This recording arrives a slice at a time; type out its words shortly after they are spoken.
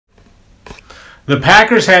The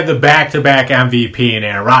Packers had the back-to-back MVP in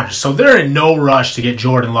Aaron Rodgers, so they're in no rush to get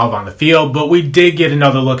Jordan Love on the field, but we did get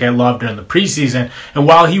another look at Love during the preseason, and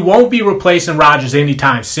while he won't be replacing Rodgers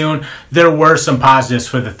anytime soon, there were some positives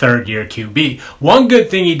for the third-year QB. One good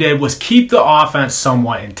thing he did was keep the offense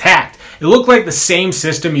somewhat intact. It looked like the same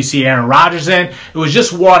system you see Aaron Rodgers in. It was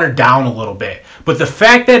just watered down a little bit. But the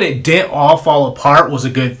fact that it didn't all fall apart was a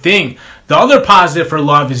good thing. The other positive for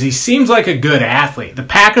Love is he seems like a good athlete. The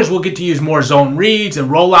Packers will get to use more zone reads and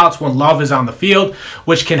rollouts when Love is on the field,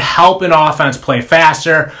 which can help an offense play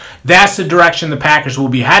faster. That's the direction the Packers will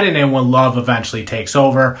be headed in when Love eventually takes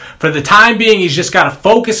over. For the time being, he's just got to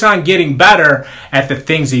focus on getting better at the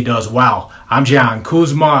things he does well. I'm John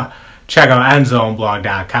Kuzma. Check out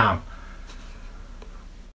endzonblog.com.